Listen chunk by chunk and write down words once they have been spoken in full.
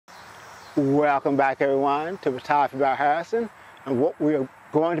Welcome back, everyone, to Photography by Harrison. And what we're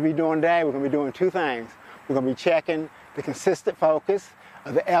going to be doing today, we're going to be doing two things. We're going to be checking the consistent focus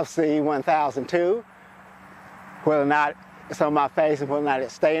of the FZ1002, whether or not it's on my face and whether or not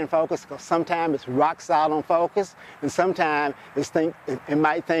it's staying focused, because sometimes it's rock solid on focus, and sometimes it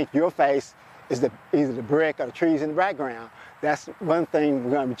might think your face is either the brick or the trees in the background. That's one thing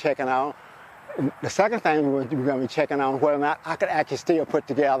we're going to be checking on. The second thing we're going to be checking on whether or not I could actually still put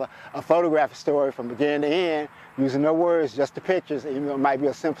together a photographic story from beginning to end using no words, just the pictures, even though it might be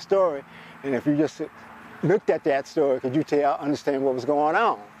a simple story. And if you just looked at that story, could you understand what was going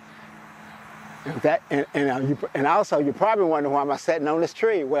on? And also, you're probably wondering why am I sitting on this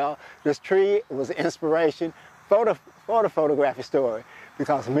tree? Well, this tree was an inspiration for the photographic story,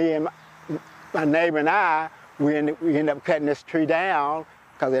 because me and my neighbor and I, we ended up cutting this tree down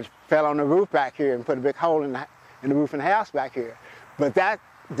because it fell on the roof back here and put a big hole in the roof of the house back here. But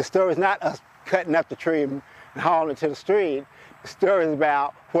the story is not us cutting up the tree and hauling it to the street. The story is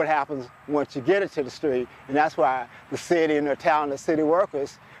about what happens once you get it to the street, and that's why the city and the talented city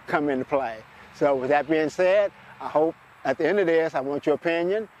workers come into play. So with that being said, I hope at the end of this, I want your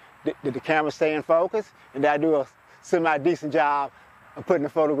opinion. Did the camera stay in focus? And did I do a semi-decent job of putting a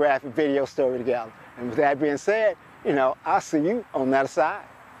photographic video story together? And with that being said, I'll see you on the other side.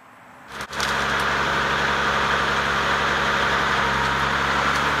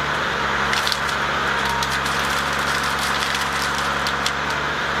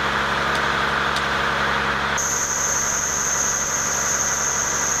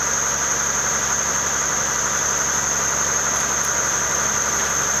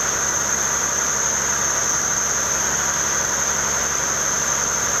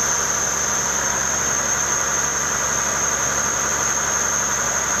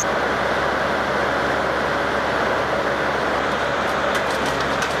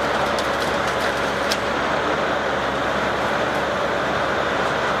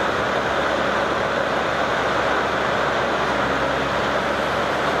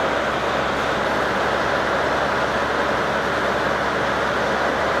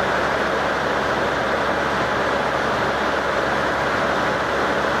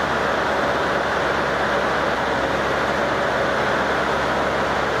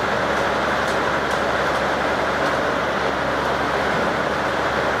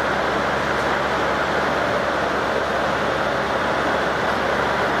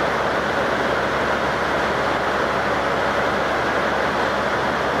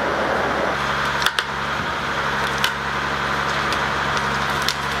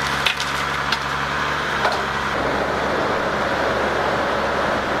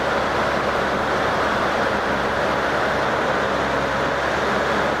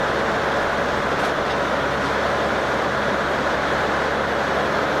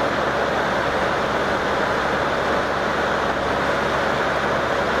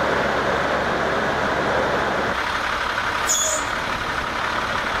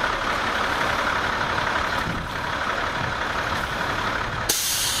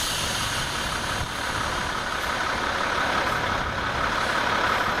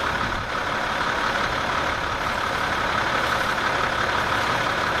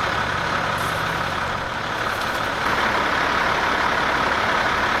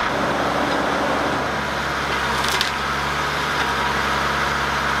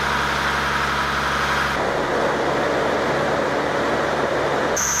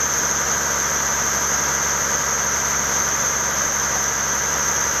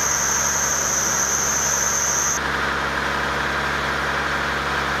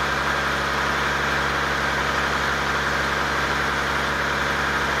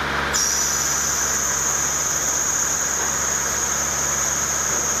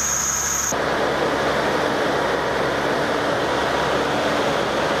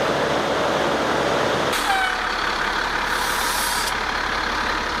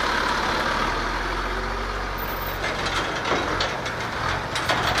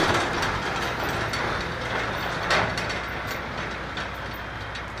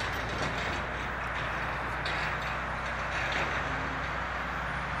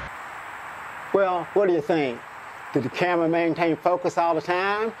 Well, what do you think? Did the camera maintain focus all the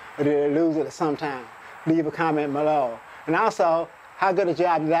time, or did it lose it at some time? Leave a comment below. And also, how good a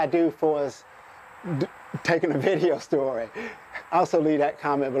job did I do for us taking a video story? Also leave that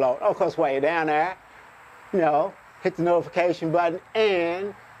comment below. Of course, while you're down there, hit the notification button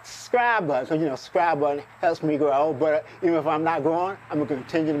and subscribe button. Because, subscribe button helps me grow. But even if I'm not growing, I'm going to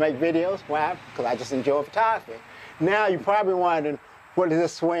continue to make videos. Why? Because I just enjoy photography. Now, you're probably wondering, what does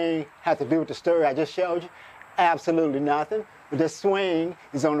this swing have to do with the story I just showed you? Absolutely nothing. but this swing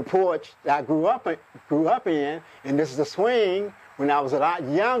is on the porch that I grew up in, and this is a swing when I was a lot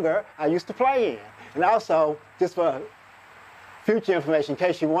younger I used to play in. And also, just for future information, in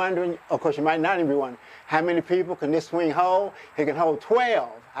case you're wondering, of course you might not even be wondering, how many people can this swing hold? It can hold 12.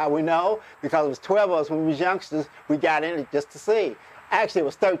 How we know? Because it was 12 of us when we was youngsters, we got in it just to see. Actually, it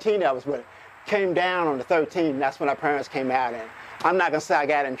was 13 of us, but it came down on the 13th, and that's when our parents came out in. I'm not going to say I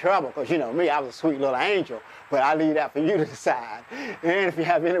got in trouble, because you know me, I was a sweet little angel, but I leave that for you to decide. And if you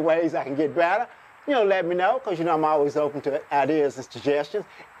have any ways I can get better, you know, let me know, because you know I'm always open to ideas and suggestions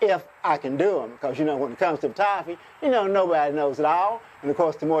if I can do them. Because you know, when it comes to photography, you know, nobody knows it all. And of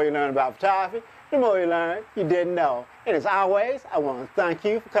course, the more you learn about photography, the more you learn you didn't know. And as always, I want to thank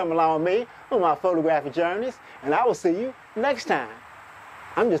you for coming along with me on my photographic journeys, and I will see you next time.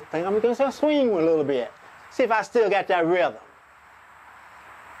 I'm just thinking I'm going to swing a little bit, see if I still got that rhythm.